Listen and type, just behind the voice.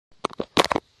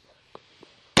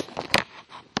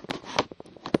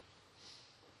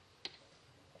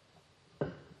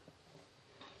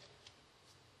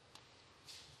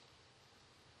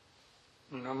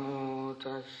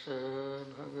tassa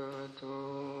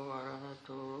bhagavato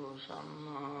arahato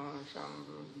samma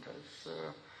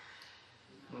sambuddhassa.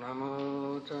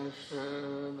 Namo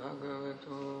tassa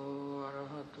bhagavato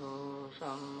arahato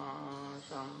samma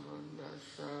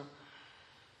sambuddhassa.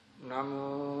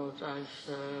 Namo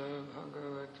tassa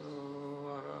bhagavato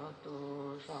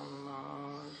arahato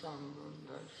samma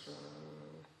sambuddhassa.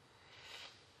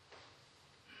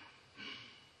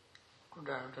 Good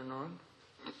afternoon.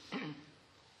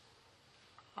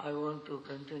 I want to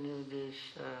continue this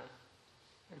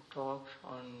talks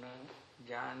on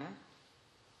Jhana.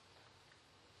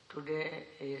 Today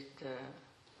is the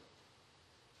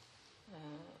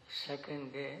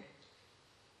second day,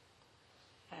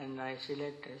 and I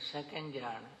selected second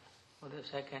Jhana for the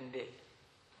second day.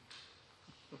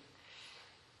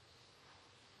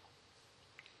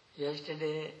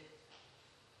 Yesterday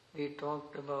we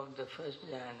talked about the first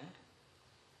Jhana.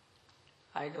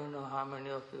 I don't know how many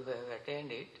of you have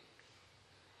attended,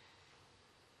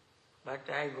 but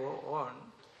I go on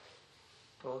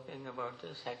talking about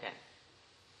the second.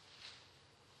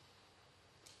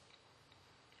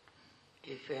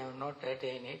 If you have not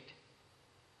attained it,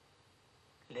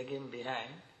 lagging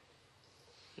behind,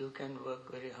 you can work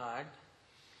very hard,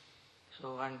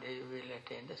 so one day you will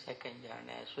attain the second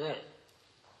jhana as well.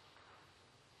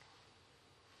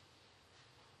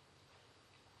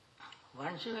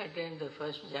 Once you attain the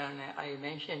first jhana, I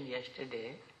mentioned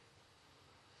yesterday,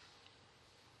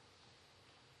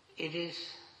 it is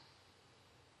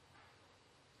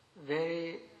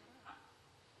very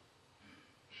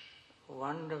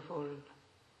wonderful,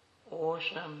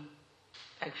 awesome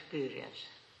experience.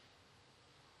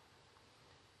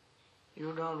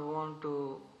 You don't want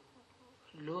to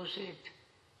lose it,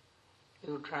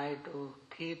 you try to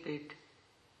keep it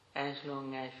as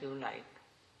long as you like.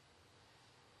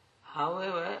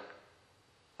 However,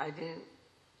 I think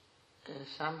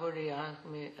somebody asked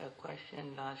me a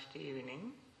question last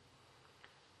evening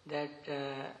that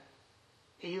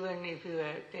even if you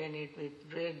attain it with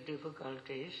great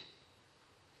difficulties,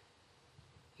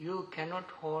 you cannot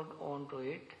hold on to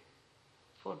it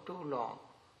for too long.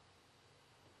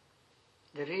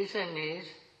 The reason is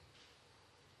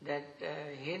that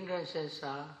hindrances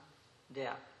are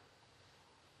there.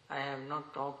 I have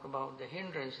not talked about the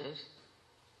hindrances.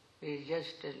 We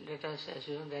just let us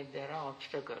assume that there are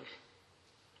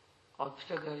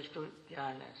obstacles to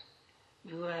jhanas.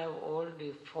 You have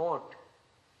already fought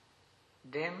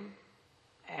them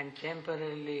and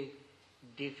temporarily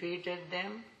defeated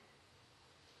them,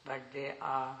 but they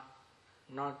are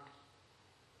not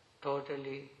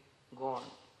totally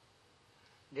gone.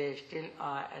 They still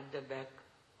are at the back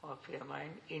of your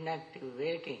mind, inactive,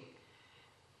 waiting,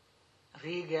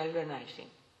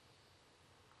 regalvanizing,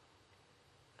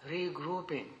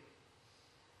 regrouping,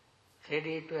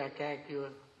 ready to attack you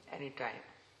any time.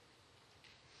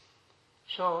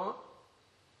 So,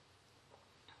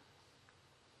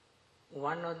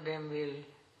 one of them will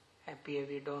appear,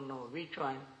 we don't know which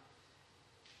one,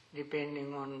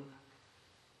 depending on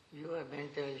your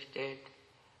mental state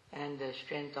and the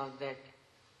strength of that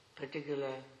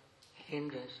particular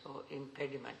hindrance or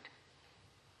impediment.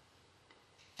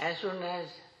 As soon as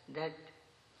that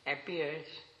appears,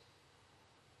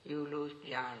 you lose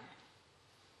jhana.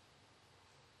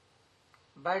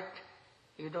 But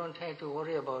you don't have to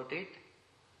worry about it.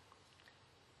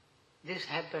 This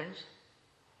happens,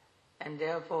 and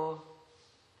therefore,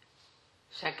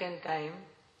 second time,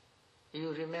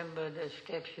 you remember the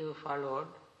steps you followed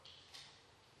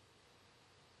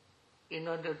in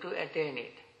order to attain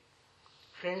it.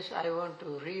 Friends, I want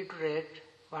to reiterate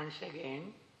once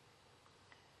again,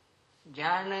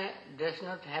 jhana does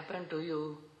not happen to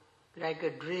you like a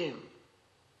dream.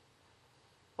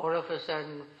 All of a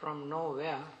sudden, from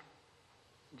nowhere,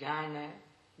 jhana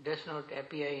does not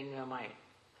appear in your mind.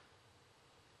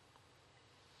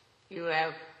 You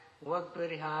have worked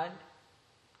very hard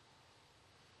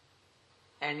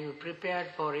and you prepared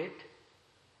for it,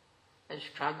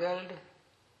 struggled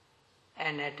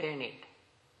and attained it.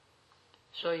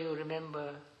 So you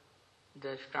remember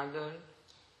the struggle,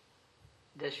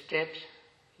 the steps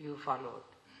you followed.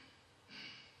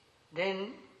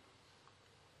 Then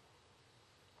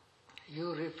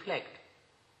you reflect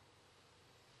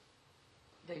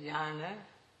the jhana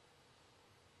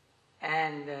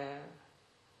and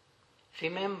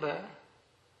remember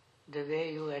the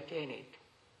way you attain it.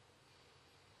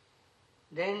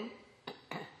 Then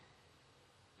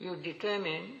you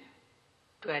determine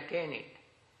to attain it.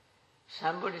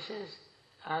 Somebody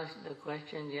asked the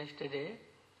question yesterday,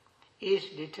 is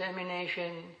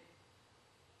determination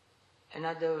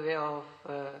another way of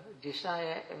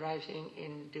desire arising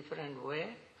in different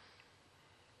way?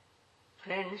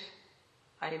 Friends,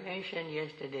 I mentioned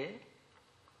yesterday,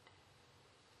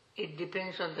 it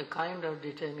depends on the kind of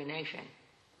determination,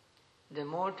 the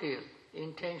motive,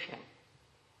 intention.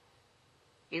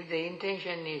 If the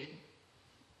intention is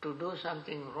to do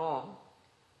something wrong,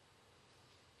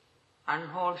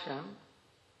 unwholesome,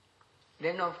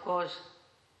 then of course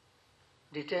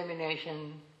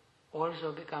determination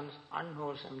also becomes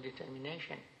unwholesome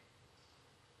determination.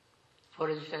 For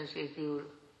instance, if you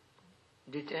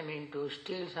determine to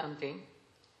steal something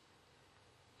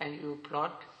and you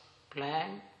plot,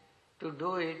 plan to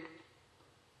do it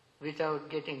without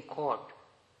getting caught.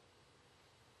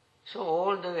 So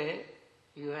all the way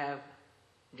you have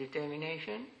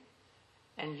determination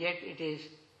and yet it is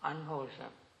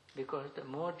unwholesome because the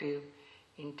motive,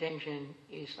 intention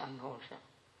is unwholesome.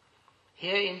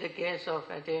 Here in the case of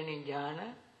attaining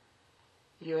jhana,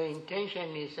 your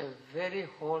intention is a very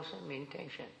wholesome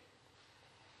intention.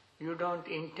 You don't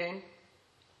intend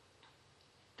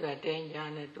to attain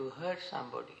jhana to hurt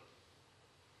somebody,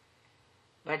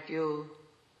 but you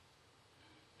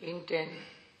intend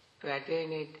to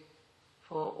attain it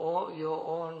for your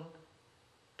own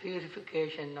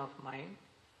purification of mind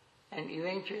and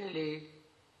eventually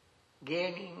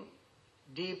gaining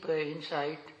deeper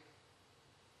insight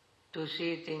to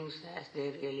see things as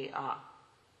they really are.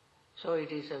 So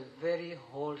it is a very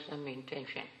wholesome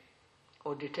intention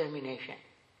or determination.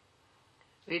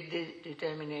 With this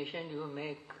determination you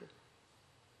make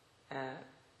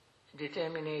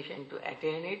determination to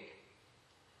attain it.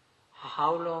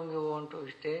 How long you want to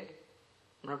stay?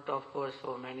 Not of course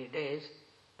for many days,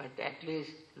 but at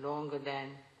least longer than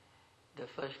the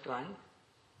first one,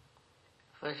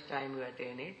 first time you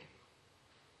attain it.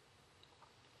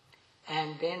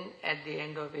 And then at the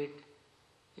end of it,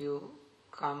 you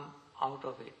come out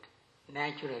of it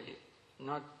naturally,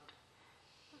 not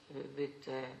with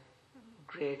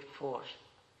great force,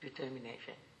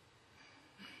 determination.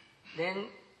 Then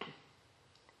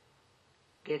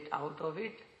get out of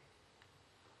it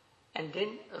and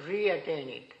then re-attain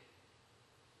it.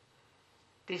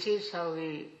 This is how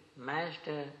we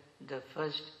master the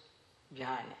first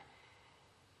jhana.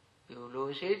 You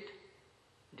lose it,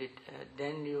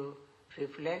 then you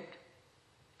reflect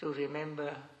to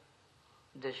remember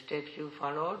the steps you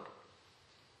followed,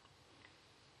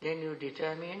 then you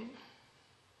determine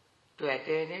to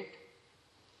attain it,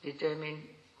 determine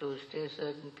to stay a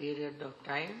certain period of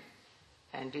time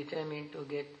and determine to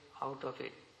get out of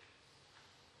it.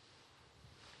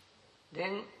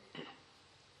 Then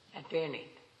attain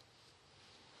it.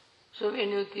 So when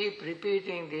you keep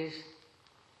repeating this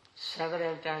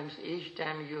several times, each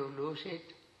time you lose it,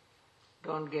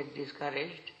 don't get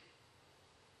discouraged.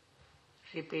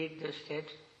 Repeat the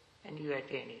steps and you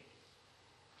attain it.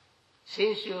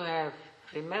 Since you have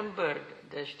remembered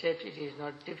the steps, it is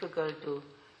not difficult to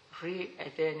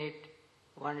re-attain it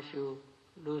once you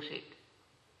lose it.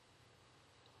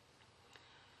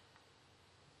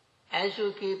 As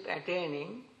you keep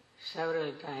attaining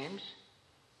several times,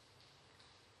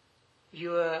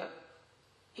 your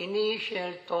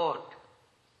initial thought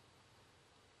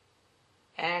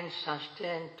and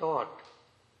sustained thought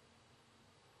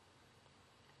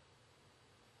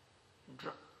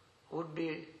would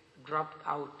be dropped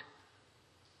out.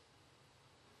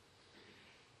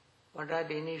 What are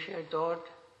the initial thought?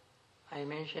 I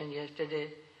mentioned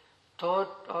yesterday,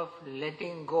 thought of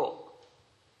letting go.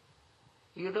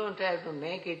 You don't have to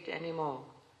make it any more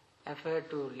effort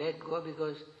to let go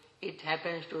because it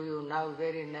happens to you now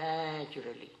very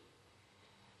naturally.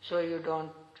 So you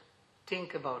don't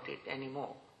think about it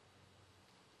anymore.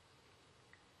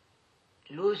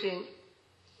 Losing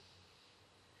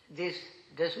this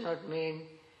does not mean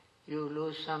you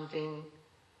lose something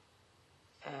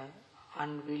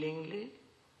unwillingly,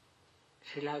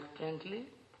 reluctantly,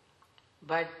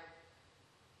 but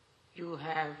you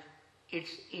have its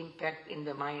impact in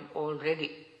the mind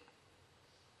already.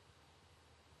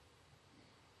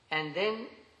 And then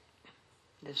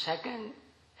the second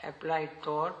applied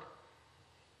thought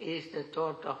is the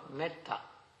thought of metta.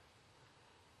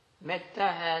 Metta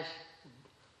has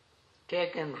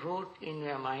taken root in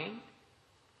your mind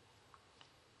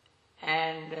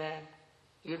and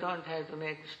you don't have to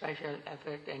make special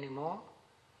effort anymore.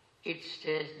 It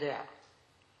stays there.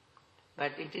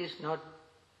 But it is not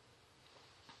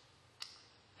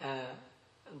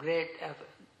great effort.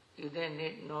 You then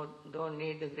don't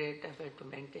need a great effort to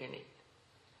maintain it.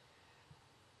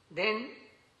 Then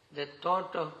the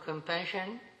thought of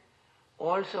compassion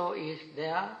also is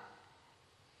there,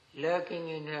 lurking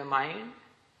in your mind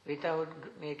without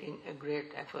making a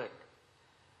great effort.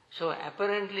 So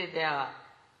apparently they are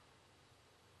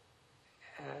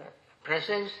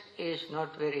presence is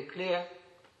not very clear,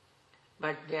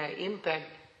 but their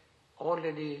impact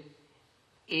already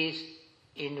is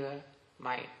in your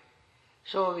mind.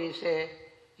 So we say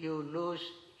you lose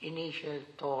initial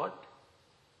thought.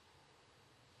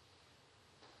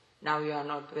 Now you are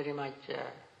not very much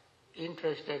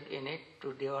interested in it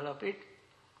to develop it,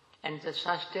 and the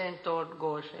sustained thought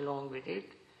goes along with it.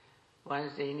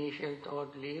 Once the initial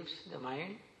thought leaves the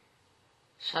mind,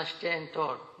 sustained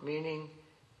thought, meaning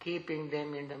keeping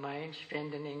them in the mind,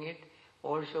 strengthening it,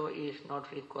 also is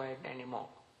not required anymore.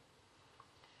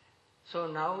 So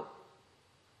now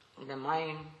the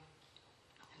mind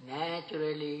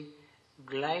naturally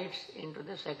glides into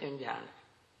the second jhana.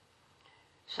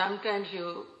 Sometimes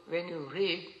when you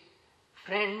read,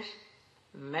 friends,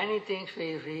 many things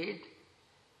we read,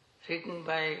 written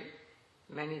by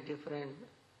many different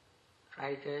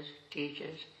writers,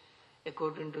 teachers,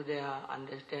 according to their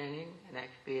understanding and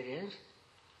experience,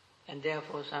 and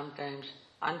therefore sometimes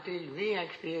until we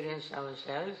experience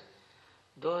ourselves,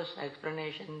 those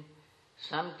explanations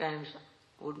sometimes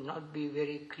would not be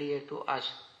very clear to us,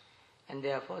 and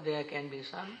therefore there can be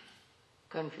some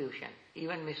confusion,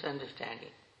 even misunderstanding.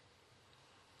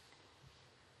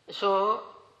 So,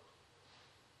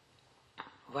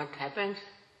 what happens?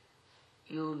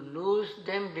 You lose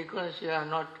them because you are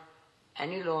not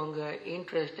any longer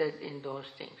interested in those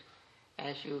things.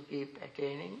 As you keep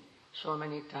attaining so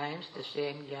many times the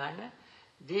same jhana,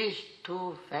 these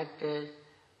two factors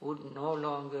would no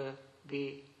longer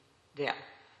be there,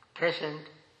 present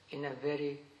in a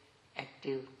very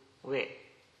active way.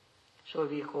 So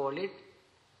we call it,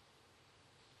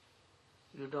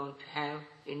 you don't have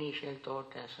initial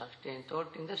thought and sustained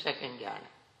thought in the second jhana.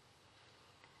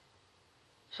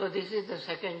 So this is the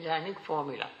second jhanic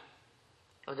formula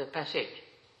of the passage.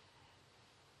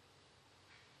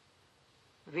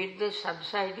 With the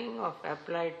subsiding of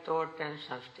applied thought and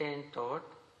sustained thought,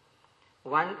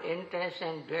 one enters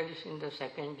and dwells in the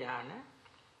second jhana,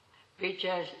 which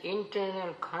has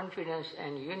internal confidence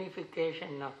and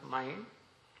unification of mind,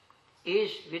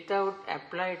 is without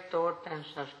applied thought and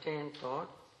sustained thought,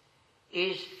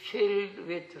 is filled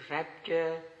with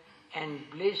rapture and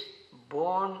bliss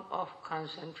born of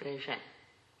concentration.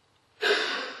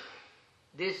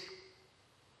 This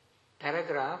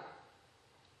paragraph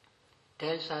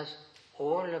tells us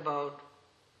all about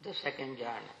the second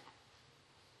jhana.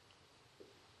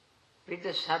 With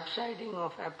the subsiding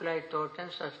of applied thought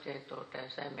and sustained thought,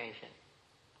 as I mentioned,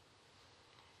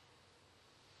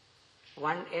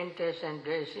 one enters and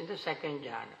dwells in the second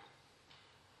jhana.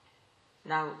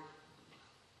 Now,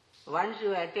 once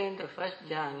you attain the first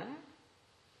jhana,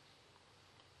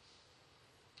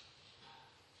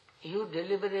 you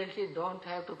deliberately don't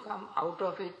have to come out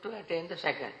of it to attain the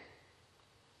second.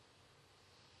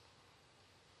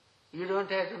 You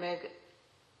don't have to make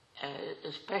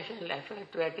a special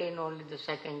effort to attain only the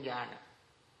second jhana,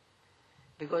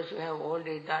 because you have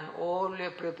already done all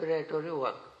your preparatory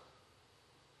work.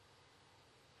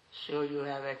 So you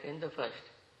have attained the first.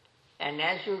 And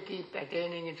as you keep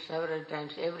attaining it several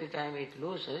times, every time it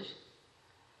loses,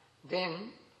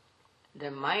 then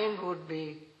the mind would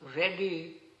be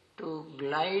ready to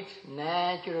glide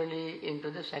naturally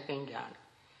into the second jhana.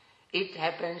 It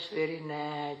happens very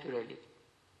naturally,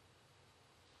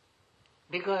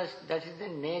 because that is the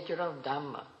nature of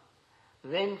Dhamma.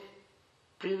 When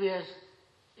previous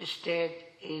state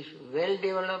is well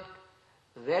developed,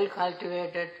 well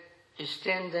cultivated,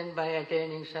 strengthened by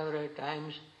attaining several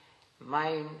times,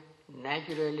 mind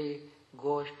naturally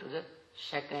goes to the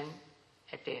second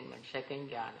attainment, second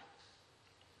jhana.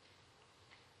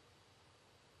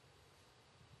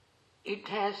 It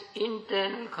has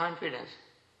internal confidence.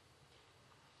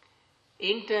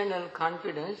 Internal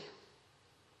confidence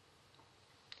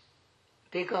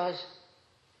because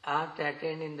after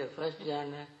attaining the first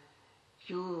jhana,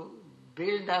 you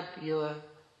build up your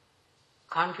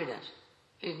confidence.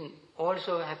 It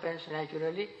also happens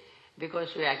naturally because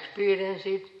you experience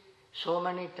it so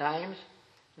many times.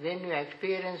 When you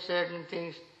experience certain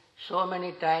things so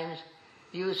many times,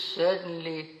 you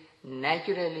certainly,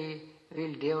 naturally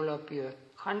will develop your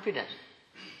confidence.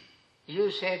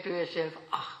 You say to yourself,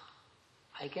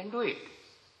 I can do it.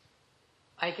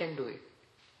 I can do it.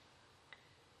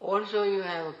 Also you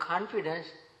have a confidence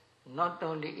not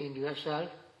only in yourself,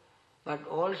 but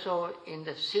also in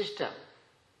the system,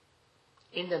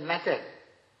 in the method.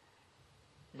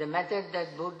 The method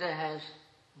that Buddha has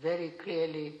very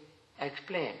clearly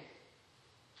explained.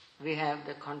 We have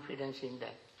the confidence in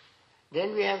that.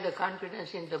 Then we have the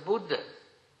confidence in the Buddha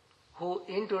who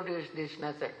introduced this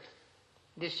method,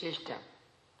 this system.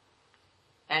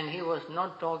 And he was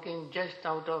not talking just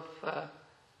out of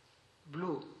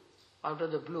blue, out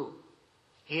of the blue.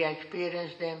 He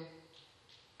experienced them,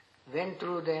 went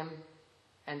through them,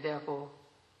 and therefore,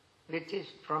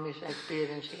 from his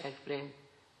experience he explained,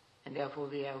 and therefore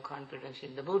we have confidence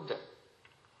in the Buddha.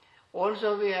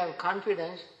 Also we have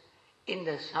confidence in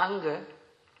the Sangha,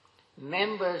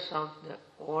 members of the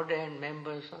order and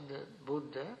members of the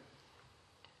Buddha,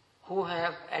 who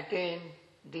have attained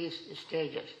these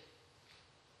stages.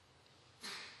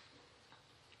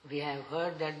 We have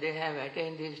heard that they have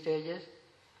attained these stages,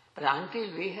 but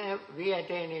until we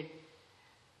attain it,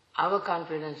 our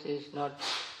confidence is not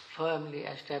firmly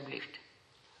established.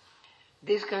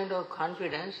 This kind of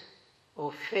confidence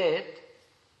or faith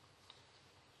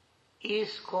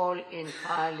is called in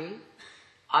Pali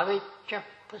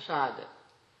aviccappasada,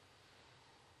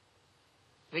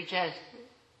 which has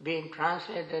been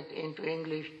translated into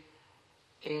English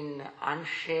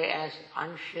as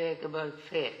unshakable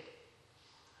faith.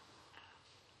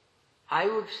 I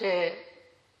would say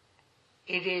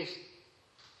it is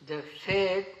the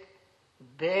faith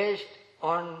based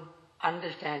on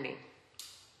understanding,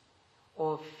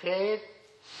 or faith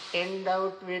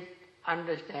endowed with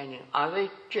understanding.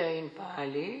 Avicca in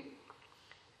Pali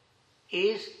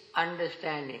is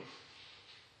understanding.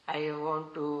 I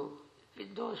want to,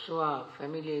 with those who are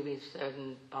familiar with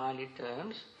certain Pali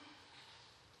terms,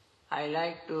 I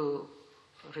like to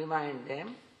remind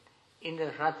them. In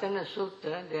the Ratana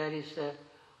Sutta, there is a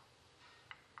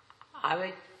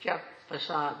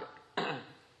aviccappasada,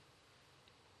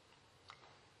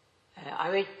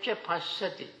 avicca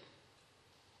passati,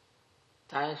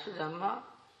 tayasu dhamma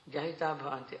jahita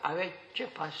bhavanti, avicca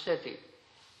passati.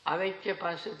 Avicca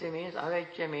passati means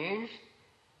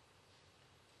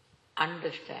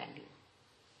understanding.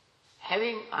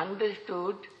 Having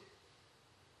understood,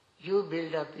 you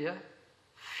build up your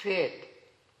faith.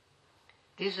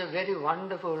 This is a very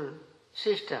wonderful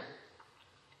system.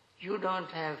 You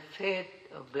don't have faith,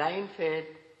 blind faith,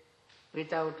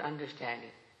 without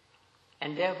understanding.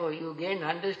 And therefore you gain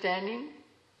understanding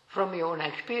from your own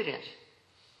experience,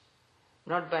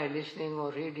 not by listening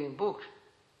or reading books.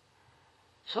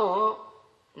 So,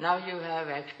 now you have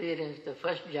experienced the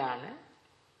first jhana,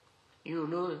 you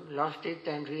lost it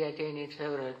and re-attained it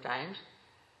several times.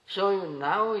 So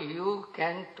now you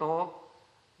can talk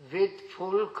with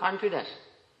full confidence.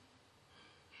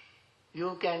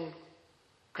 You can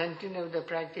continue the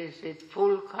practice with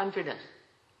full confidence.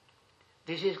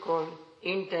 This is called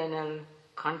internal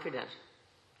confidence.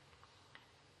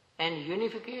 And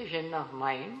unification of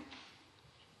mind,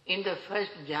 in the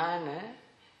first jhana,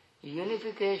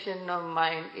 unification of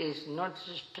mind is not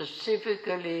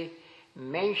specifically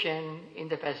mentioned in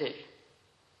the passage,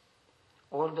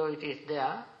 although it is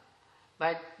there,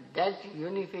 but that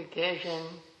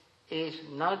unification is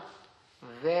not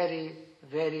very,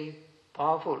 very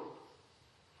powerful.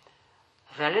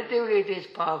 Relatively it is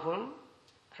powerful,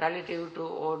 relative to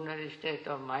ordinary state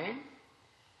of mind,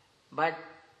 but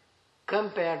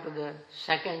compared to the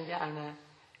second jhana,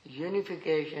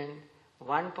 unification,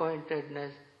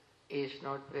 one-pointedness is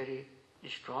not very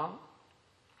strong.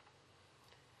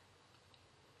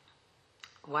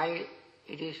 Why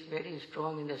it is very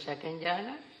strong in the second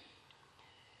jhana?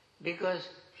 Because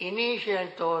initial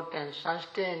thought and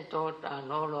sustained thought are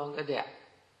no longer there.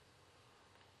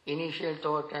 Initial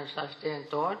thought and sustained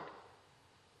thought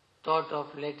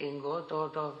of letting go,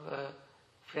 thought of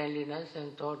friendliness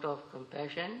and thought of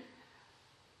compassion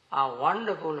are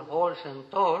wonderful, wholesome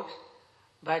thoughts,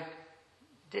 but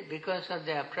because of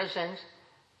their presence,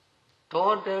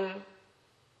 total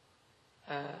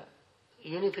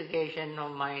unification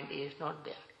of mind is not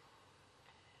there.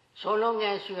 So long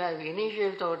as you have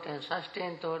initial thought and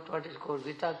sustained thought, what is called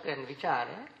vitakka and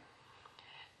vichara,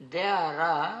 there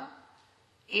are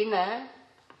inner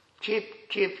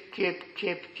chip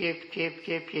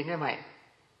in the mind,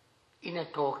 inner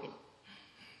talking.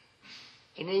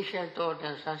 Initial thought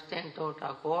and sustained thought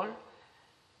are called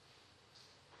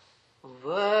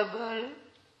verbal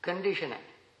conditioner.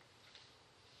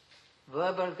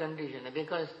 Verbal conditioner,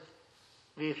 because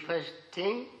we first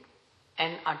think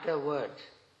and utter words.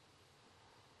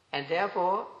 And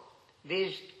therefore,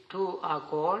 these two are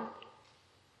called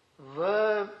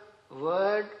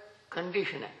word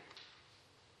conditioner.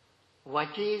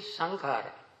 Vachi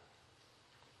sankhara.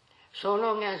 So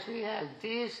long as we have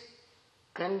these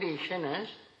conditioners,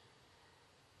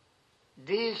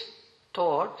 these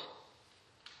thoughts,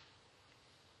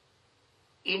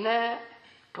 inner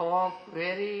talk,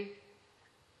 very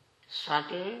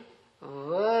subtle,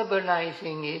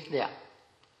 verbalizing is there.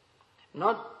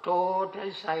 Not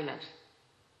total silence.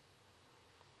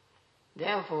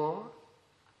 Therefore,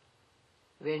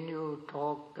 when you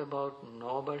talk about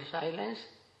noble silence,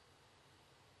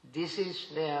 this is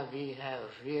where we have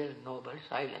real noble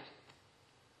silence.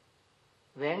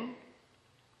 When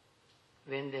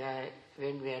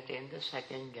we attain the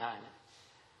second jhana.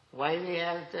 Why we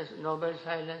have this noble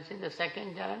silence in the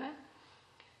second jhana?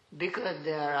 Because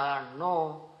there are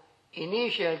no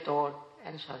initial thought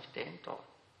and sustained thought.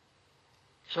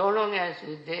 So long as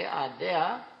they are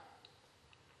there,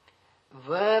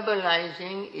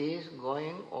 verbalizing is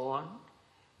going on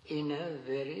in a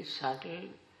very subtle,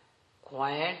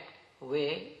 quiet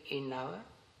way in our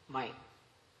mind.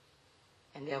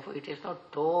 And therefore it is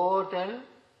not total,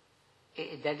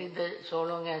 that is so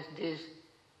long as these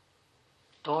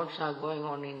thoughts are going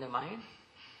on in the mind,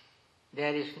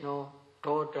 there is no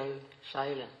total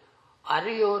silence.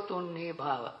 Ariyotunni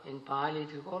bhava, in Pali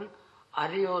it is called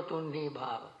Ariyotunni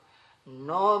bhava.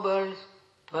 Noble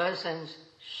person's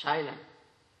silent.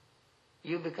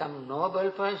 You become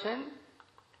noble person,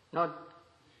 not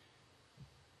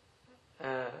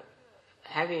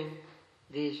having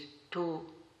these two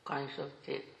kinds of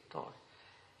thoughts.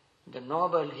 The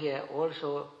noble here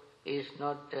also is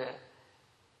not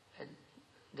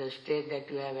the state that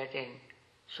you have attained,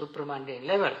 supramundane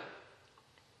level.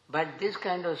 But this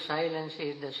kind of silence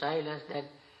is the silence that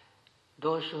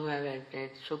those who have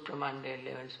attained supramundane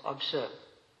levels observe.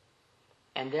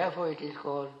 And therefore it is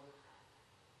called,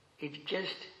 it's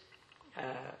just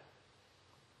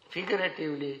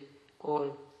figuratively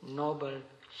called noble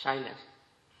silence.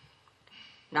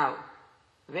 Now,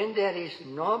 when there is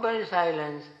noble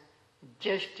silence,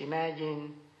 just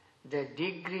imagine the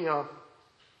degree of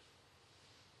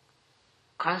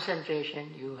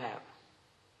concentration you have.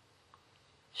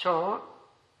 So,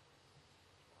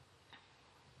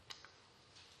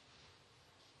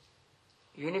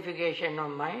 unification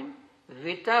of mind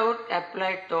without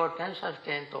applied thought and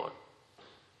sustained thought.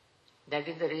 That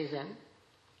is the reason,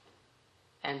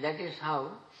 and that is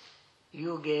how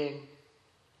you gain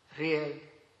real,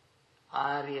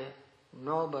 Arya,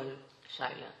 noble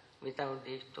silence without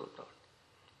these two thoughts.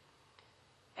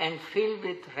 And filled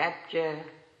with rapture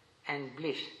and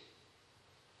bliss.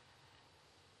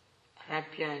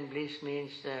 Rapture and bliss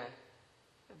means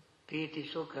piti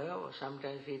sukha, or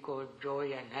sometimes we call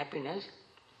joy and happiness.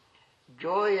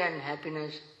 Joy and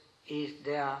happiness is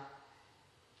there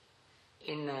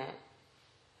in a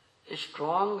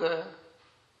stronger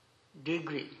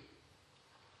degree,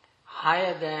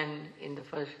 higher than in the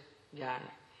first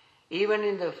jhana. Even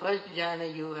in the first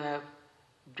jhana you have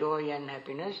joy and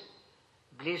happiness,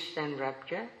 bliss and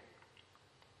rapture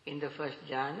in the first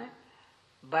jhana,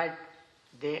 but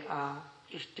they are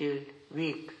still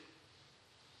weak.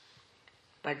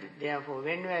 But therefore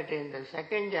when you attain the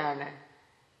second jhana,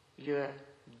 your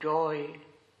joy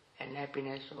and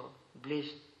happiness or bliss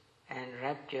and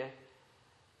rapture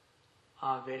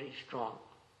are very strong.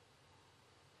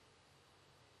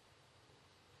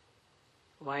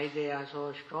 Why they are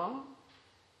so strong?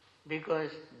 Because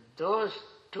those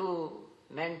two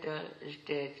mental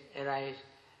states arise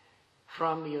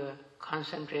from your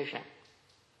concentration.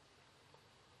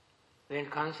 When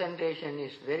concentration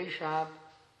is very sharp,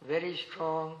 very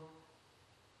strong,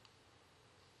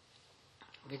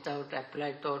 without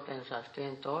applied thought and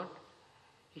sustained thought,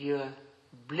 your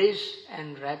bliss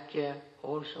and rapture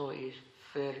also is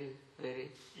very,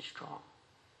 very strong.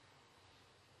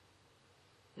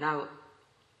 Now,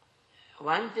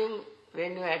 one thing,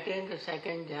 when you attain the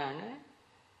second jhana,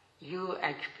 you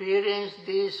experience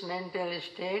these mental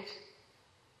states,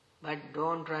 but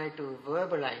don't try to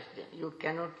verbalize them. You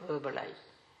cannot verbalize.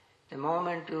 The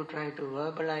moment you try to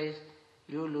verbalize,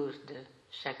 you lose the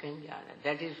second jhana.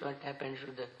 That is what happens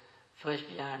to the first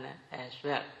jhana as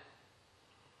well.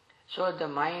 So the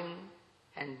mind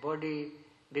and body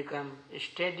become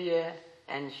steadier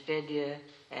and steadier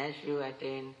as you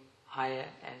attain higher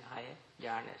and higher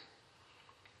jhanas.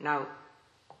 Now,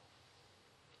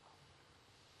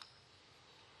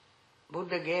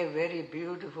 Buddha gave very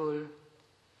beautiful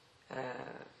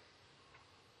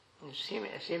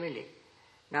simile.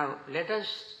 Now, let us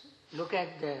look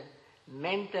at the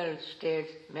mental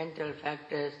states, mental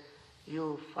factors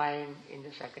you find in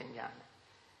the second jhana.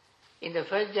 In the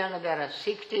first jhana there are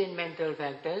 16 mental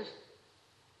factors.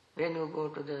 When you go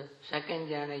to the second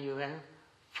jhana you have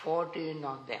 14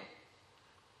 of them.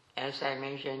 As I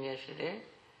mentioned yesterday,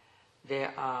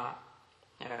 there are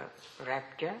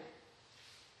rapture,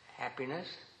 happiness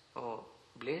or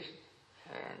bliss,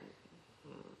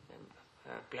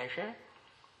 pleasure,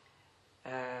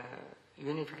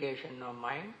 unification of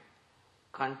mind,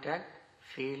 contact,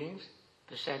 feelings,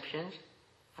 perceptions,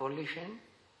 volition,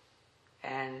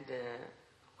 and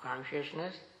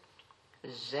consciousness,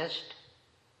 zest,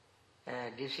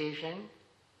 decision,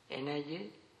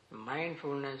 energy,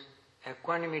 mindfulness,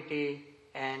 equanimity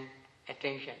and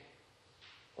attention.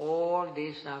 All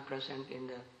these are present in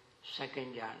the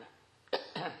second jhana.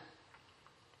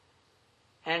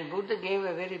 And Buddha gave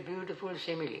a very beautiful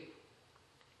simile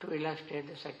to illustrate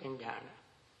the second jhana.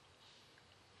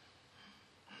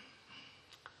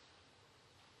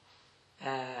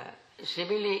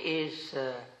 Simile is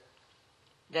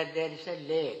that there is a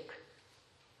lake,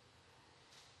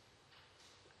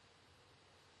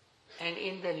 and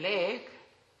in the lake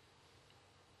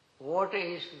water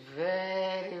is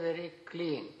very, very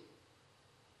clean.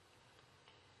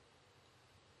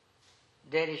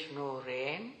 There is no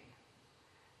rain,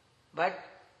 but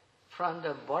from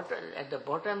the bottom, at the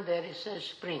bottom there is a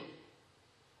spring.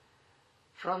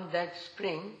 From that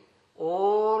spring,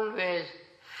 always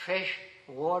fresh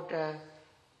water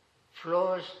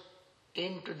flows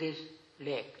into this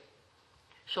lake.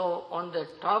 So on the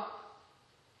top,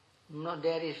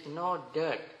 there is no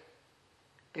dirt,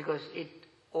 because it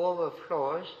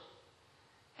overflows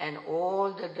and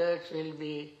all the dirt will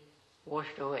be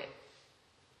washed away.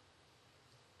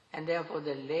 And therefore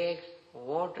the lake's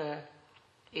water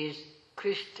is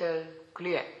crystal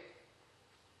clear,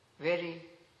 very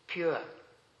pure.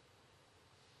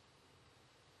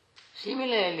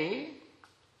 Similarly,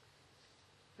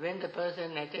 when the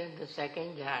person attains the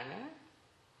second jhana,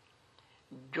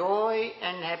 joy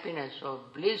and happiness, or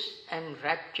bliss and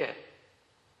rapture,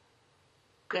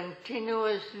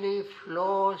 continuously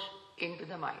flows into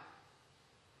the mind.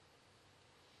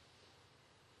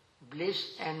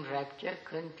 Bliss and rapture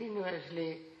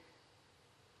continuously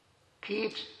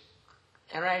keeps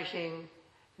arising,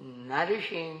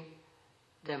 nourishing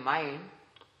the mind,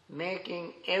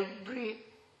 making every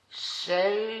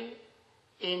cell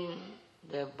in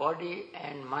the body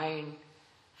and mind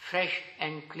fresh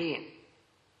and clean.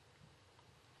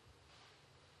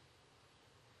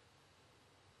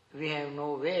 We have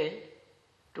no way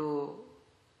to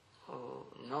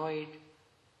know it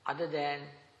other than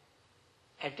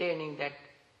attaining that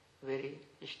very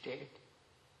state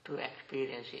to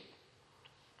experience it.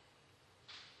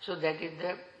 So that is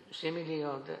the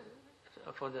simile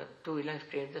of to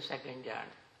illustrate the second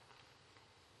jhana.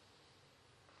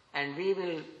 And we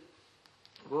will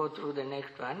go through the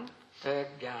next one, third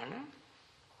jhana.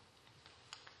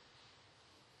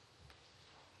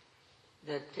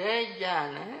 The third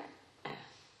jhana,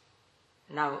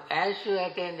 now as you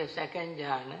attain the second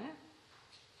jhana,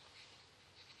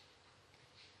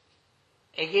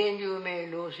 again you may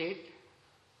lose it,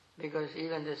 because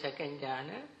even the second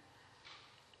jhana,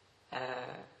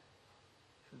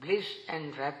 bliss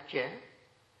and rapture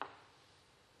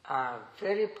are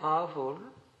very powerful,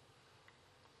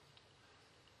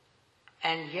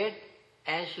 and yet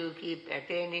as you keep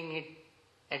attaining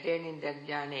that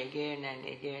jhana again and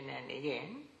again and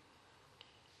again,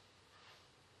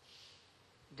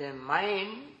 the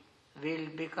mind will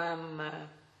become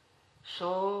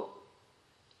so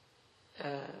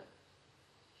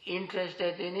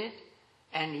interested in it,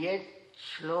 and yet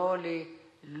slowly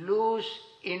lose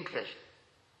interest.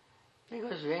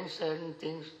 Because when certain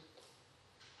things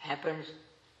happens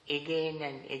again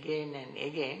and again and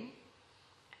again,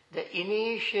 the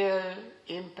initial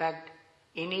impact,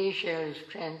 initial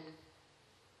strength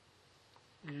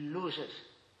loses.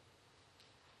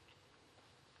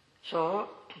 So,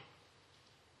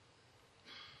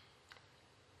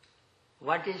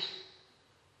 what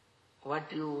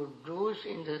you would lose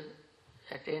in the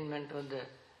attainment of the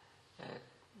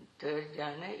third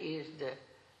jhana is the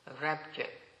rapture.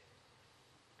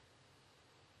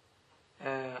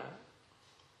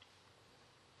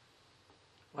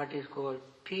 What is called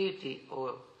piti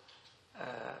or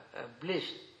bliss,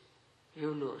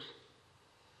 you lose.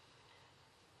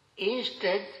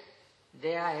 Instead,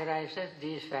 there arises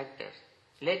these factors.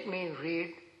 Let me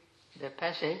read the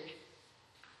passage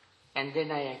and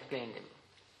then I explain them.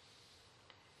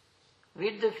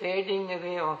 With the fading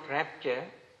away of rapture,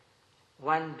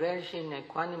 one dwells in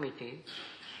equanimity,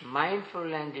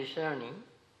 mindful and discerning,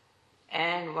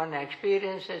 and one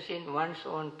experiences in one's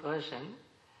own person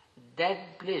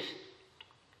that bliss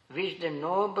which the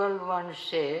noble ones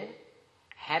say,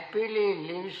 happily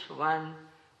lives one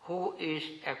who is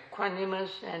equanimous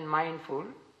and mindful.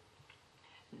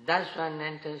 Thus one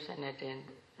enters and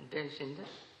dwells in the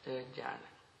third jhana.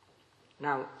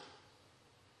 Now,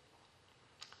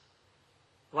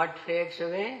 what fades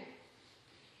away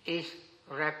is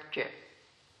rapture.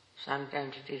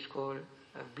 Sometimes it is called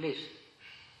bliss,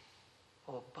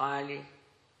 or Pali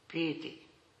piti.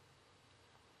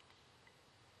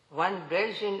 One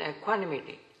dwells in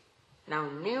equanimity. Now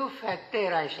new factor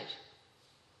arises.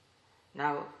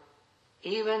 Now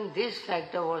even this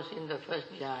factor was in the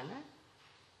first jhana.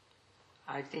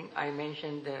 I think I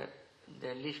mentioned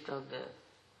the list of the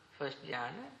first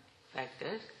jhana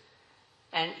factors,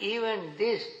 and even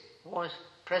this was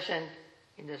present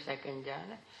in the second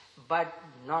jhana, but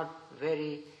not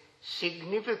very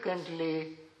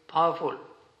significantly powerful,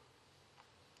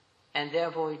 and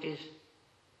therefore it is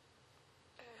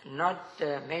not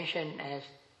mentioned as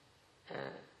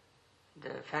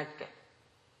the factor.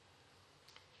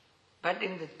 But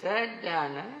in the third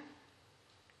jhana,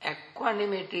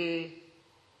 equanimity,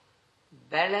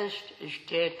 balanced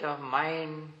state of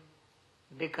mind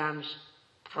becomes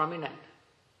prominent.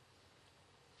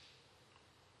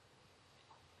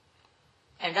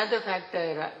 Another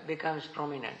factor becomes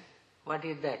prominent. What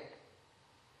is that?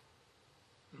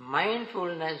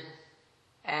 Mindfulness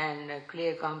and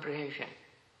clear comprehension.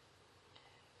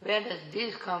 Where does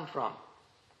this come from?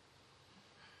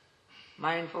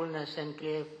 Mindfulness and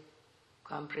clear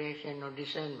comprehension or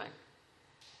discernment.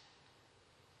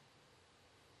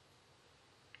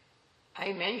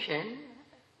 I mentioned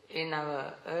in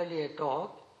our earlier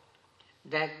talk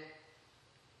that,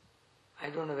 I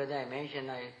don't know whether I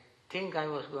mentioned, I think I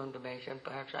was going to mention,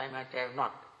 perhaps I might have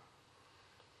not,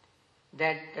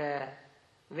 that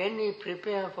when we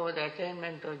prepare for the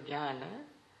attainment of jhana,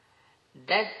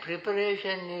 that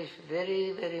preparation is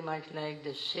very, very much like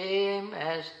the same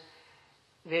as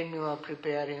when you are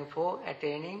preparing for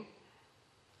attaining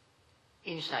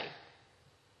insight.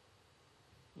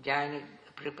 Jhanic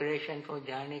preparation for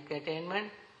jhanic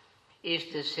attainment is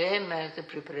the same as the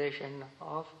preparation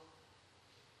of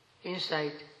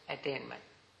insight attainment.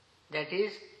 That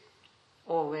is,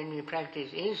 when we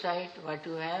practice insight, what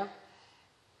you have?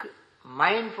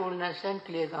 Mindfulness and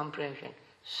clear comprehension.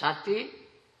 Sati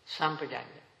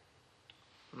sampajanya.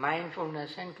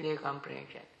 Mindfulness and clear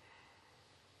comprehension.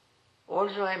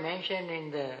 Also I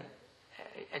mentioned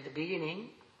at the beginning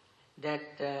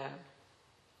that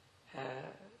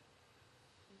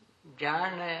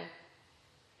jhana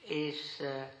is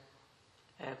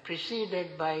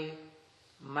preceded by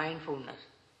mindfulness.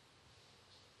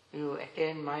 You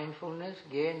attain mindfulness,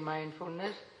 gain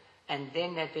mindfulness, and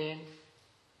then attain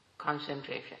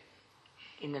concentration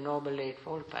in the Noble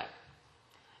Eightfold Path.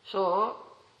 So,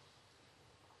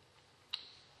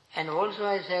 and also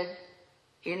I said,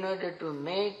 in order to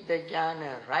make the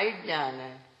jhana right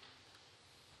jhana,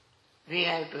 we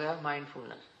have to have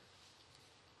mindfulness.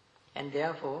 And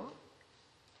therefore,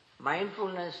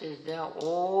 mindfulness is there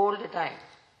all the time.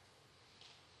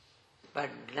 But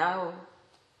now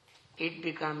it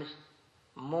becomes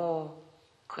more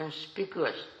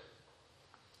conspicuous,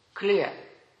 clear,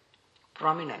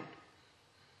 prominent.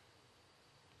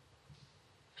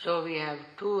 So we have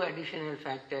two additional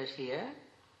factors here: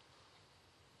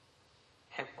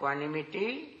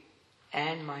 equanimity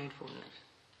and mindfulness.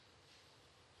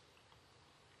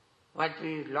 What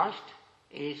we lost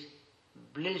is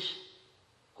bliss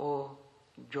or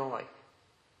joy,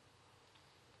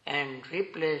 and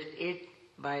replaced it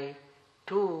by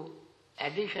two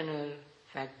additional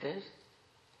factors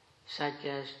such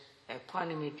as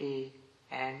equanimity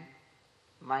and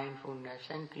mindfulness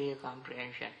and clear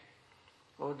comprehension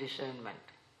or discernment.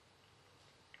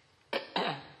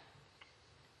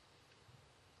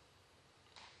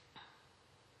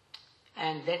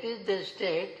 And that is the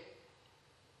state,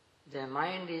 the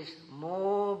mind is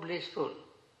more blissful.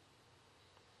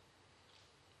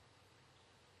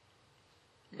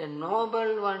 The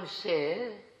noble ones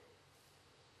say,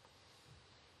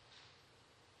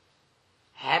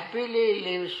 happily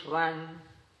lives one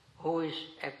who is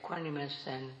equanimous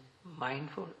and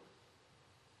mindful.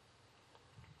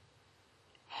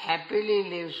 Happily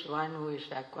lives one who is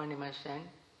equanimous and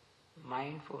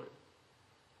mindful.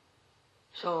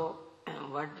 So,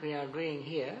 what we are doing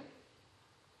here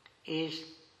is,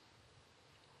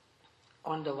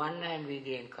 on the one hand we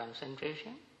gain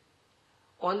concentration,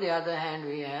 on the other hand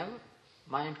we have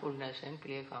mindfulness and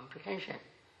clear comprehension.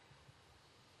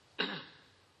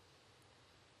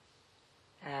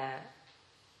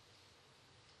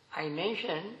 I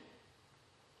mentioned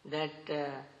that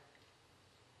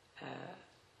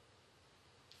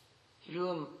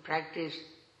you practice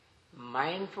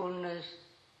mindfulness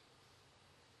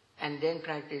and then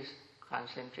practice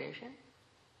concentration,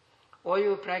 or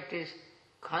you practice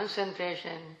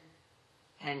concentration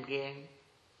and gain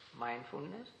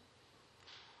mindfulness,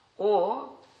 or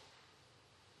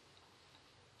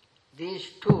these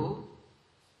two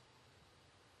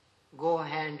go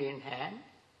hand in hand,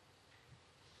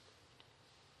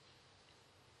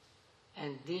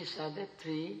 and these are the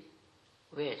three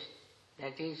ways.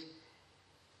 That is,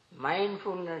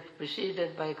 mindfulness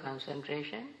preceded by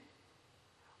concentration,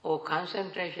 or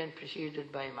concentration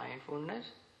preceded by mindfulness,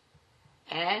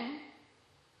 and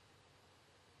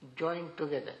joined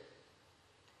together.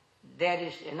 There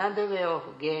is another way of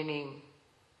gaining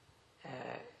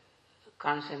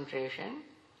concentration,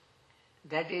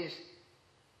 that is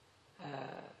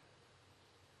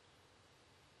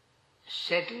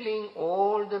settling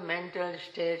all the mental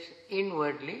states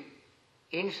inwardly,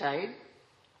 inside,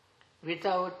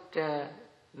 without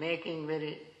making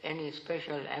any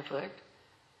special effort,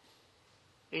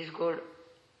 is called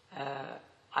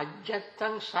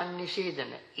ajjattang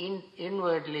sannisidana.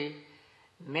 Inwardly,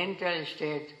 mental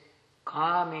state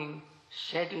calming,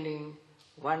 settling,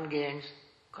 one gains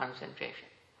concentration.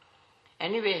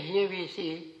 Anyway, here we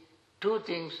see two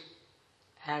things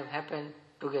have happened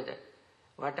together.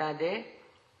 What are they?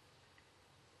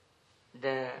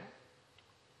 The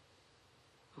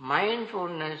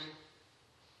mindfulness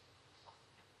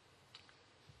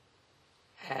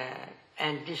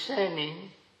and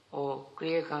discerning or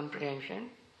clear comprehension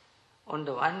on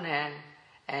the one hand,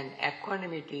 and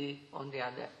equanimity on the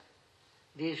other.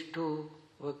 These two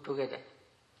work together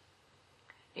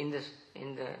in the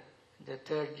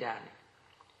third jhana.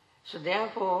 So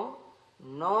therefore,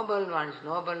 noble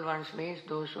ones means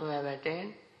those who have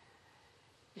attained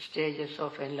stages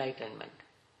of enlightenment.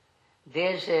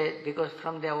 They say, because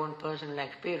from their own personal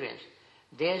experience,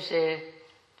 they say,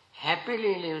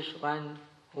 happily lives one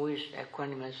who is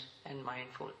equanimous and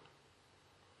mindful.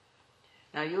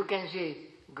 Now you can see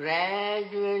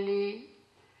gradually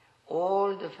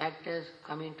all the factors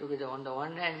coming together. On the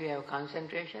one hand we have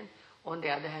concentration, on the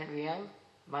other hand we have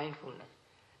mindfulness.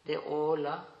 They all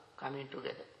are coming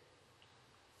together.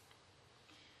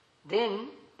 Then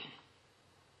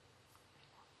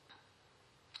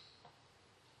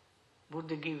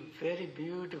Buddha gives very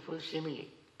beautiful simile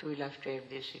to illustrate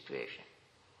this situation.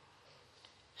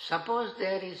 Suppose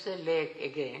there is a lake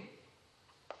again.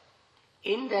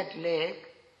 In that lake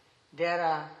there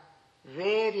are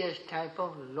various type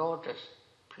of lotus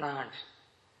plants.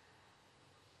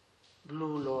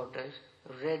 Blue lotus,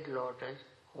 red lotus,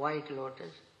 white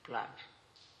lotus plants.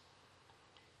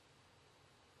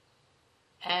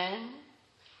 And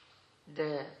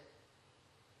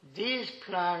these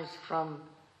plants from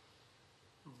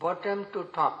bottom to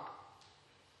top,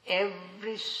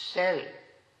 every cell,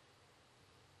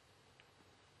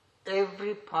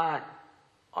 every part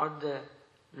of the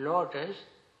lotus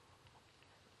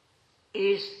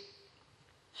is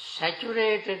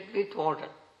saturated with water.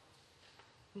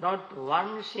 Not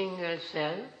one single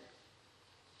cell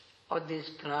of this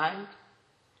plant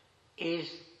is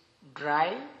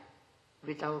dry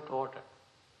without water.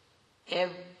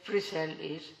 Every cell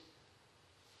is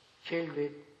filled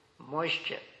with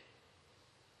moisture.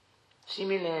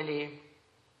 Similarly,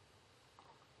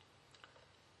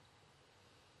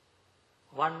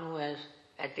 one who has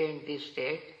attained this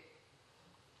state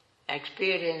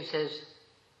experiences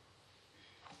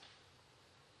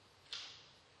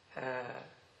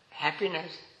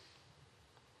happiness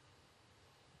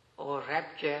or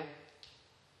rapture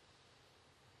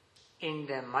in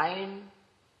the mind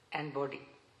and body.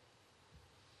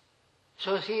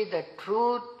 So see the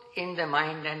truth in the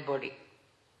mind and body.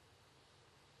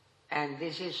 And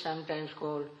this is sometimes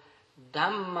called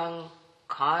Dhammang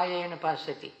Kayena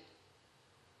Passati.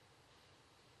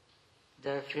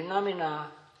 The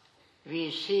phenomena we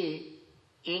see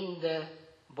in the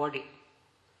body.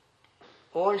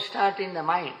 All start in the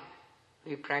mind.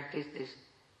 We practice this.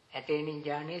 Attaining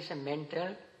jhana is a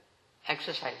mental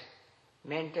exercise,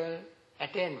 mental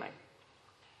attainment.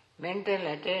 Mental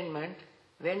attainment,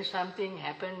 when something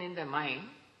happens in the mind,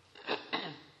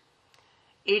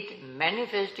 it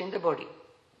manifests in the body.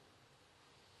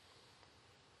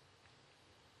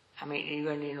 I mean,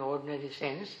 even in ordinary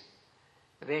sense,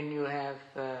 when you have,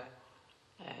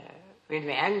 when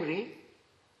you're angry,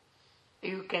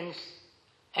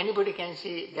 anybody can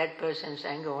see that person's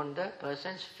anger on the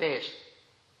person's face.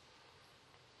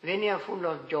 When you are full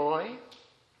of joy,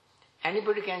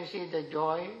 anybody can see the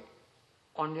joy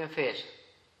on your face.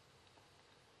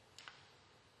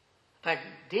 But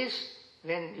this,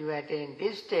 when you attain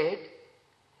this state,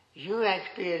 you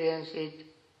experience it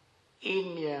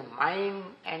in your mind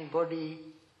and body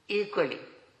equally.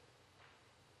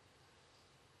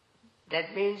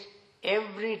 That means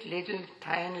every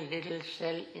tiny little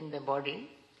cell in the body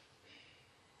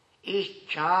is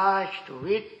charged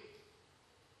with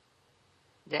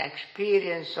the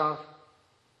experience of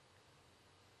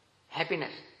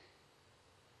happiness.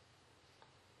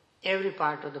 Every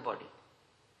part of the body.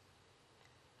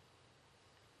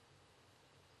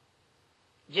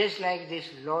 Just like this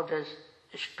lotus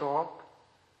stalk,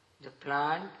 the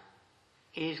plant,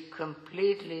 is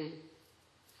completely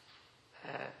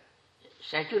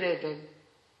saturated,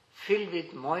 filled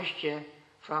with moisture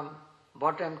from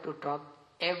bottom to top,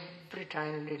 every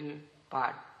tiny little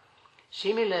part.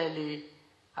 Similarly,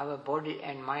 our body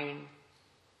and mind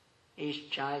is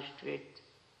charged with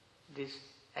this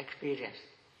experience.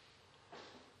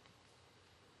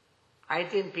 I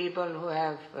think people who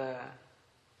have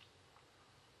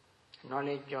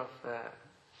knowledge of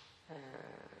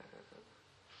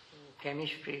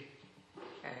chemistry,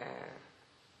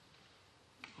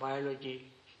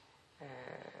 biology,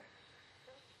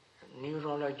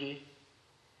 neurology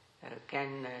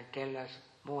can tell us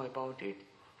more about it,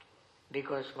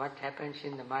 because what happens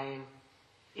in the mind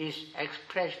is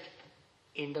expressed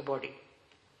in the body.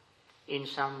 In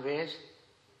some ways,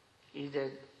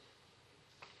 either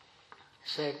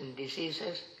certain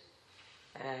diseases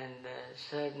and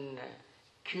certain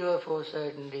cure for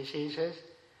certain diseases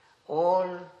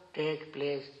all take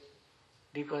place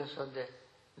because of the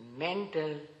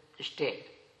mental state.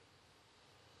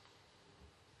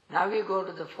 Now we go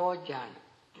to the fourth jhana.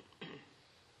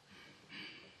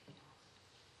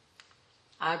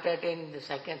 After attaining the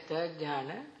third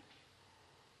jhana,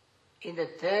 in the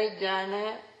third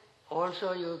jhana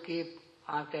also you keep,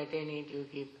 after attaining it, you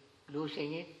keep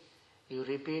losing it, you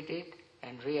repeat it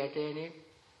and re-attain it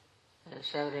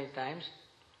several times.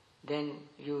 Then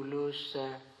you lose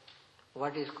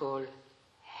what is called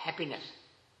happiness.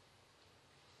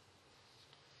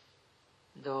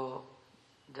 Though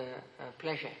the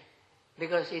pleasure,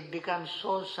 because it becomes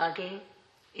so subtle,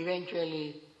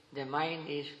 eventually the mind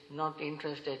is not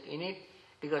interested in it,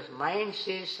 because mind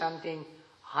sees something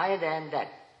higher than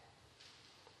that.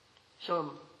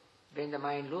 So when the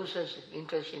mind loses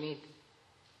interest in it,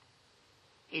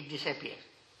 it disappears.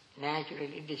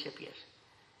 Naturally it disappears.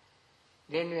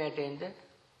 Then we attain the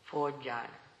fourth jhana.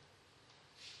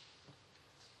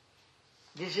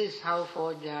 This is how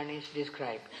fourth jhana is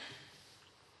described.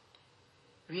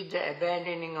 With the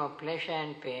abandoning of pleasure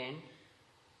and pain,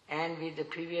 and with the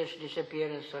previous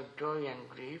disappearance of joy and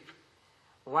grief,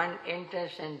 one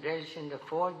enters and dwells in the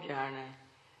fourth jhana,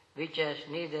 which has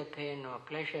neither pain nor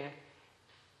pleasure,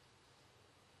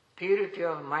 purity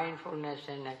of mindfulness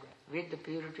and with the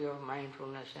purity of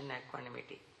mindfulness and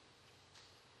equanimity.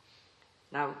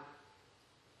 Now,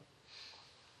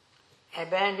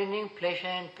 abandoning pleasure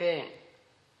and pain.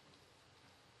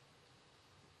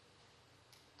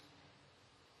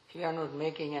 You are not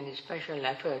making any special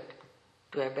effort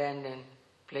to abandon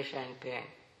pleasure and pain.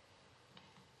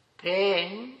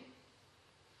 Pain,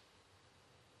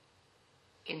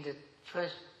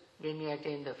 when you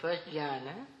attain the first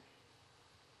jhana,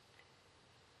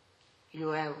 you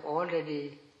have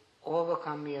already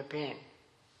overcome your pain.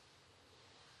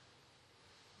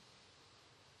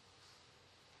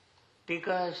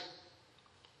 Because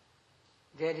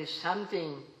there is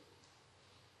something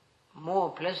more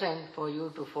pleasant for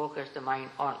you to focus the mind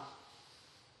on.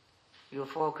 You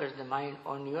focus the mind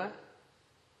on your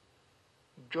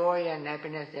joy and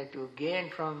happiness that you gain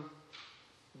from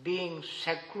being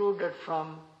secluded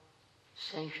from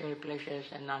sensual pleasures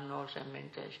and unwholesome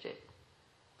mental state.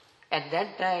 At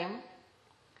that time,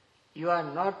 you are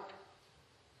not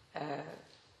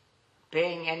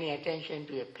paying any attention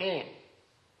to your pain.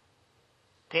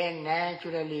 Pain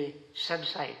naturally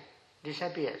subsides,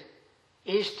 disappears.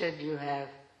 Instead, you have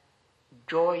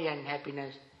joy and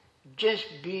happiness just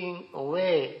being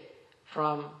away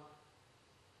from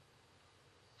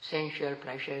sensual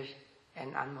pleasures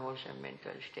and unwholesome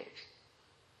mental states.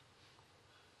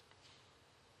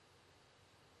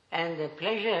 And the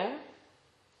pleasure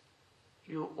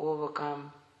you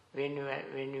overcome when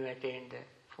you attain the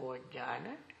fourth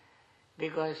jhana,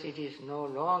 because it is no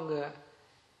longer,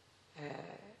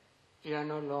 you are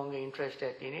no longer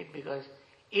interested in it, because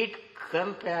it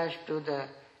compares to the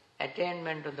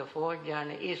attainment of the fourth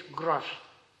jhana is gross.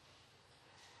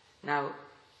 Now,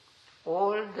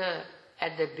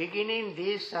 at the beginning,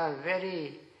 these are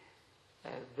very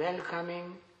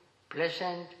welcoming,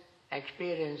 pleasant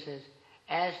experiences.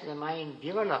 As the mind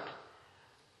develops,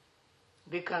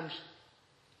 becomes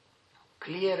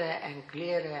clearer and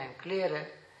clearer and clearer,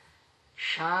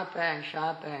 sharper and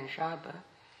sharper and sharper,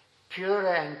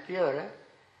 purer and purer.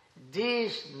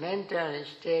 These mental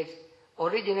states,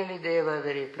 originally they were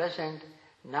very pleasant,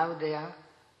 now they are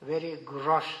very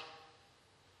gross,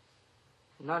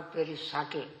 not very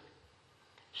subtle.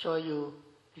 So you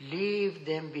leave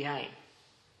them behind.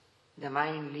 The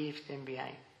mind leaves them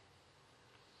behind.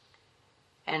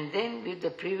 And then with the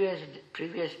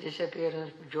previous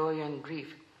disappearance, joy and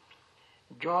grief.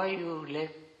 Joy you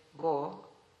let go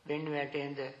when you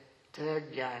attain the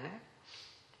third jhana,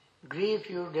 Grief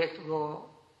you let go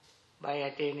by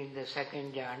attaining the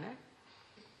second jhana,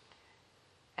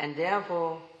 and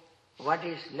therefore what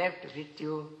is left with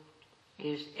you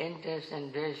is enters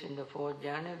and dwells in the fourth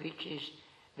jhana,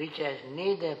 which has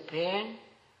neither pain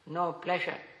nor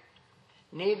pleasure.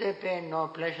 Neither pain nor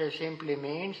pleasure simply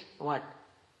means what?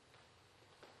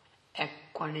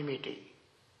 Equanimity.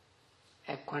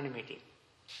 Equanimity.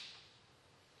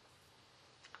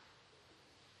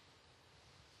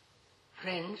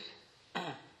 Friends,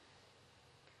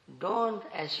 don't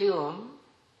assume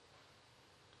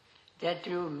that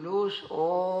you lose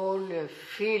all your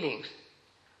feelings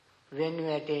when you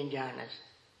attain jhanas.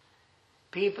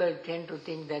 People tend to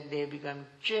think that they become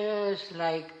just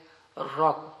like a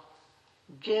rock,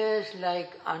 just like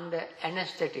under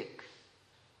anesthetic.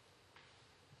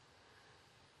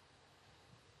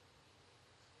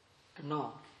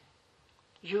 No.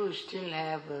 You still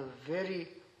have a very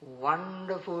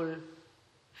wonderful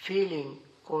feeling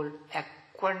called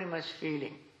equanimous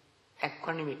feeling,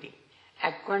 equanimity.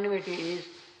 Equanimity is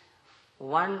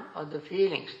one of the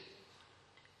feelings.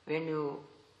 When you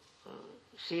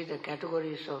see the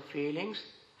categories of feelings,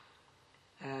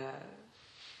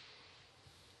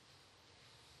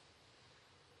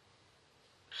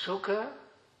 sukha,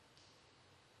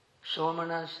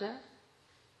 somanassa,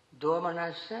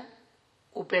 domanassa,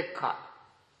 upekha.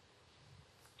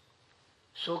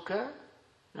 Sukha,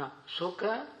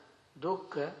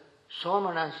 dukkha,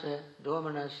 somanassa,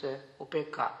 domanassa,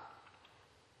 upekha.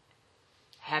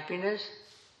 Happiness,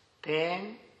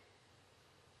 pain,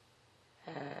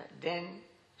 then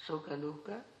sukha,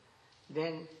 dukkha,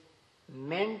 then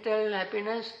mental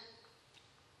happiness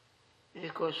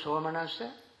is called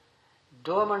somanassa.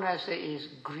 Domanassa is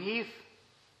grief,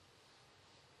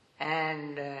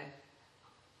 and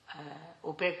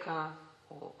upekha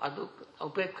or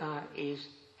upekha is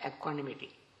equanimity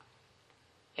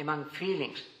among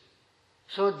feelings.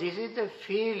 So this is the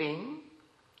feeling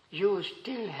you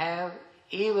still have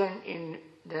even in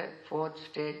the fourth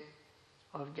stage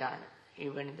of jhana,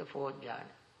 even in the fourth jhana.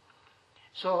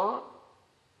 So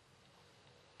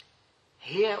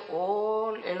here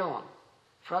all along,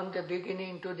 from the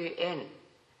beginning to the end,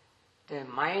 the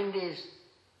mind is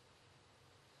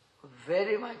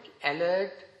very much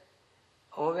alert,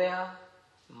 aware,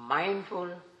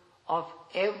 mindful of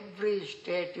every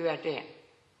state you attain.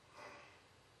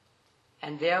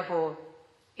 And therefore,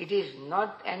 it is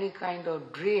not any kind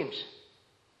of dreams.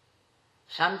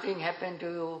 Something happened to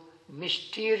you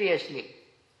mysteriously.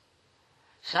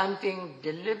 Something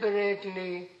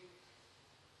deliberately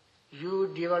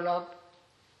you develop,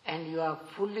 and you are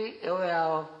fully aware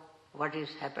of what is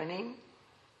happening,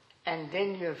 and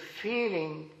then your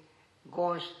feeling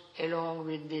goes along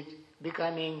with it,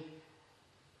 becoming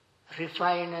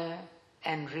refiner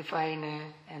and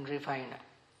refiner and refiner,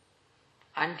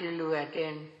 until you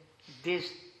attain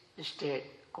this state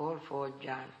called fourth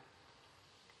jhana.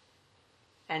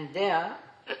 And there,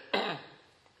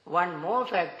 one more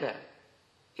factor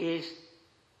has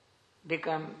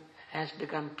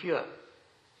become pure.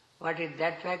 What is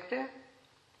that factor?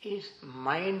 Is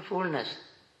mindfulness.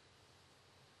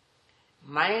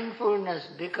 Mindfulness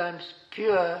becomes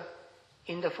pure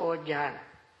in the fourth jhana.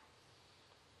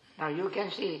 Now you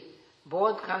can see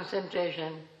both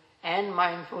concentration and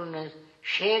mindfulness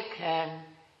shake hand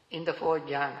in the fourth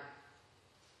jhana.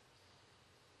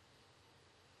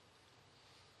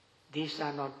 These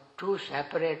are not two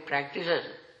separate practices.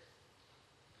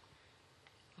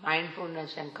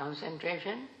 Mindfulness and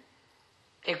concentration,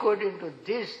 according to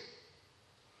this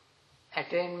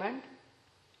attainment,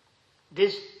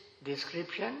 this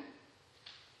description,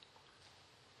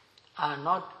 are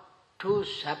not two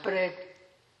separate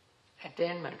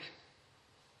attainments.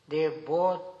 They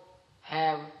both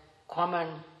have common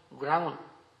ground.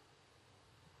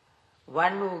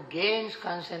 One who gains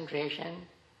concentration,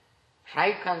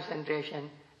 right concentration,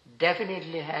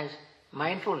 definitely has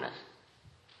mindfulness.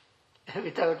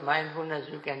 Without mindfulness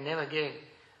you can never gain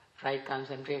right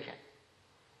concentration.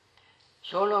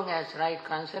 So long as right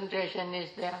concentration is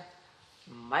there,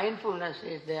 mindfulness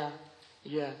is there,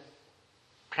 your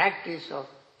practice of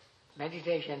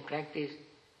meditation practice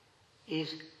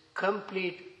is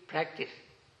complete practice.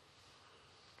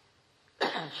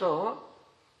 So,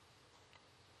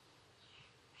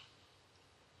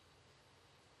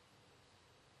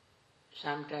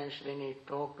 sometimes when we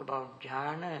talk about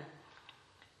jhana,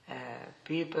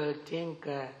 people think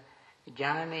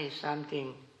jhana is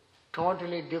something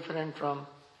totally different from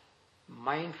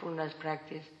mindfulness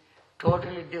practice,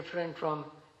 totally different from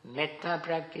metta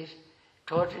practice,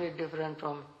 totally different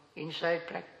from insight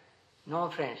practice. No,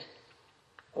 friends.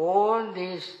 All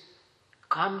these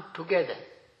come together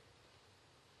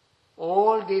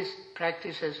all these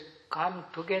practices come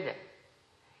together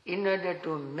in order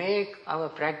to make our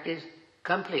practice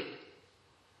complete.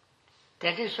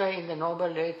 That is why in the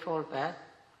Noble Eightfold Path,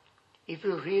 if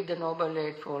you read the Noble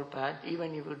Eightfold Path,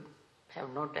 even if you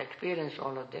have not experienced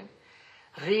all of them,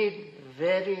 read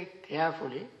very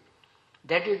carefully.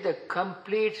 That is the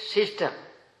complete system.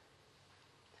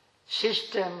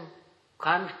 System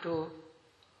comes to,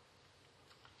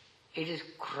 it is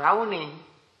crowning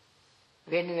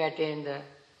when you attain the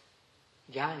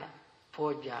jhana,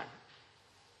 fourth jhana.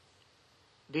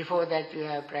 Before that you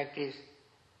have practiced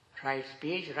right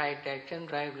speech, right action,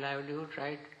 right livelihood,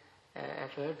 right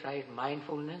effort, right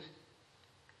mindfulness,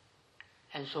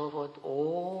 and so forth.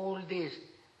 All this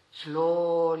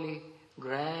slowly,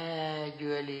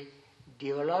 gradually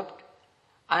developed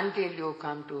until you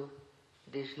come to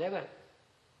this level,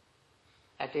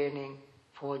 attaining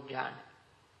fourth jhana.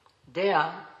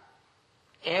 There,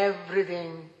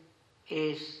 everything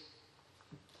is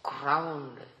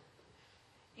crowned.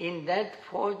 In that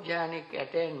fourth jhanic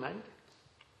attainment,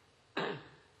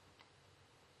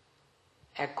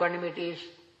 equanimity is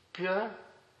pure,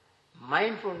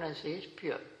 mindfulness is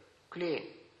pure, clean.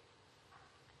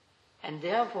 And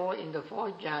therefore, in the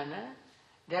fourth jhana,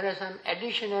 there are some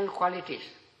additional qualities.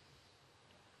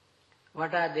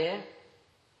 What are they?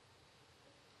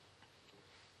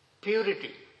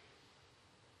 Purity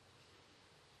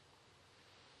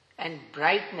and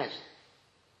brightness,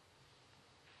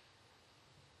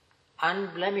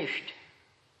 unblemished,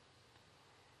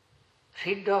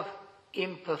 rid of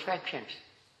imperfections,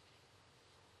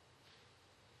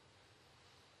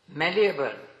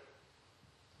 malleable,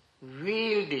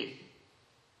 wieldy,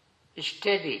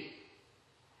 steady,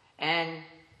 and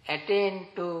attain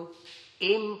to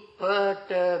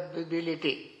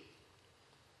imperturbability.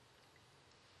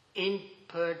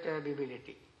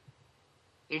 Imperturbability.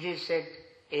 It is said,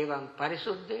 evam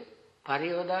parisuddhe,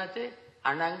 pariyodate,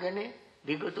 anangane,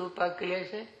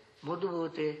 vigutupakkilese,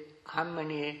 mudubhute,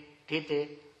 khammaniye, thite,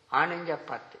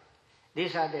 ananjapatte.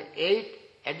 These are the 8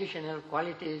 additional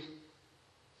qualities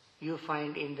you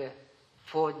find in the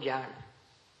fourth jhana.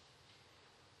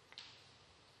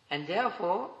 And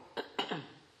therefore,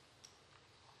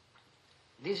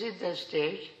 this is the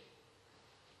stage,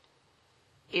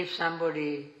 if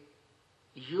somebody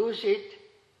use it,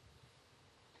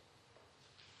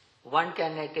 one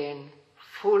can attain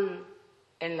full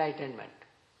enlightenment.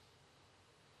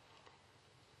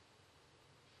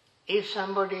 If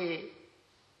somebody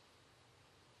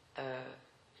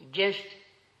just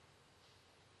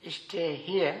stay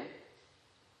here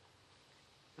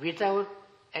without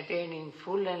attaining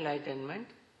full enlightenment,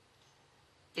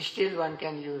 still one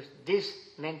can use this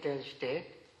mental state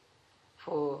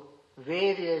for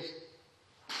various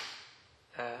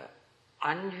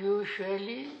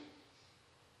unusually,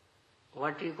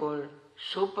 what we call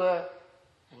super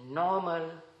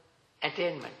normal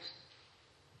attainments.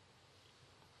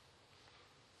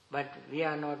 But we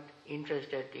are not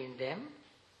interested in them.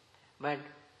 But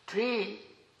 3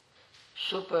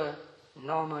 super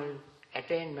normal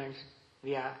attainments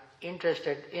we are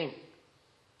interested in.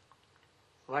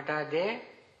 What are they?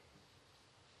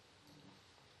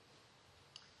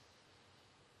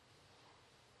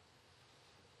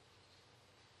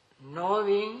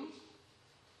 Knowing,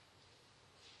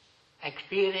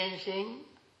 experiencing,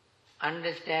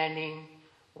 understanding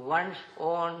one's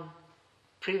own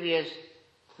previous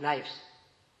lives.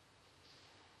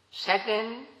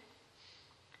 Second,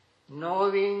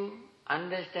 knowing,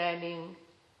 understanding,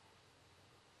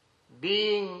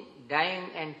 being, dying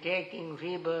and taking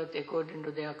rebirth according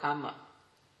to their karma.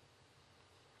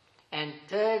 And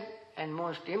third and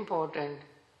most important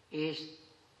is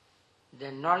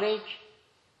the knowledge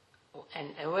and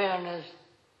awareness,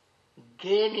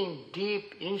 gaining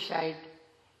deep insight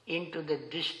into the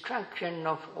destruction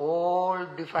of all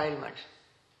defilements.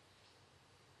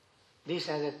 These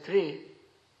are the 3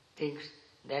 things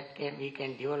that we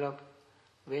can develop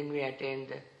when we attain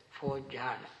the fourth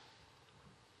jhana.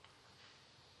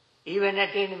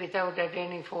 Even without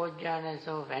attaining fourth jhanas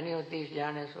of any of these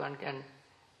jhanas, one can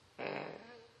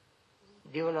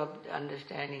develop the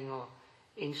understanding or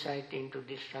insight into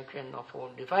destruction of all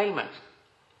defilements.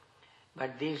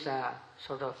 But these are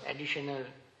sort of additional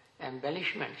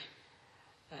embellishments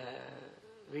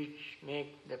which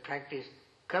make the practice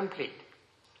complete.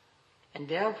 And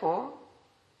therefore,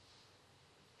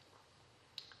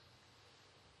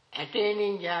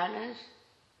 attaining jhanas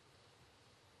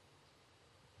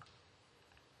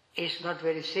is not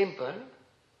very simple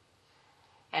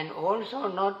and also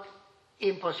not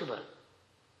impossible.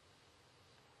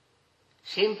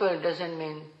 Simple doesn't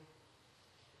mean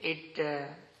it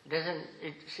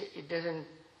it's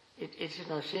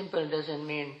simple doesn't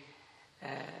mean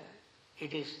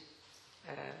it is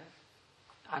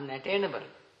unattainable.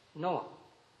 No.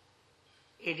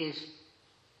 It is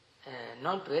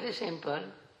not very simple,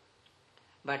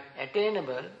 but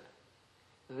attainable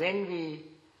when we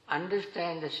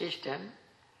understand the system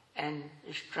and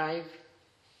strive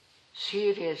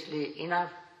seriously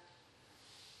enough,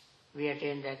 we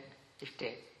attain that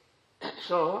state.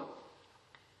 So,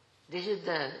 this is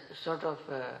the sort of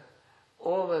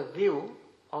overview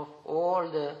of all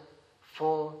the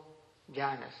 4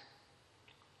 jhanas.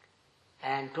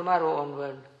 And tomorrow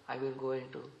onward, I will go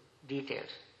into details.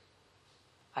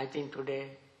 I think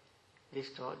today this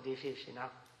is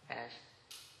enough as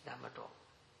Dhamma talk.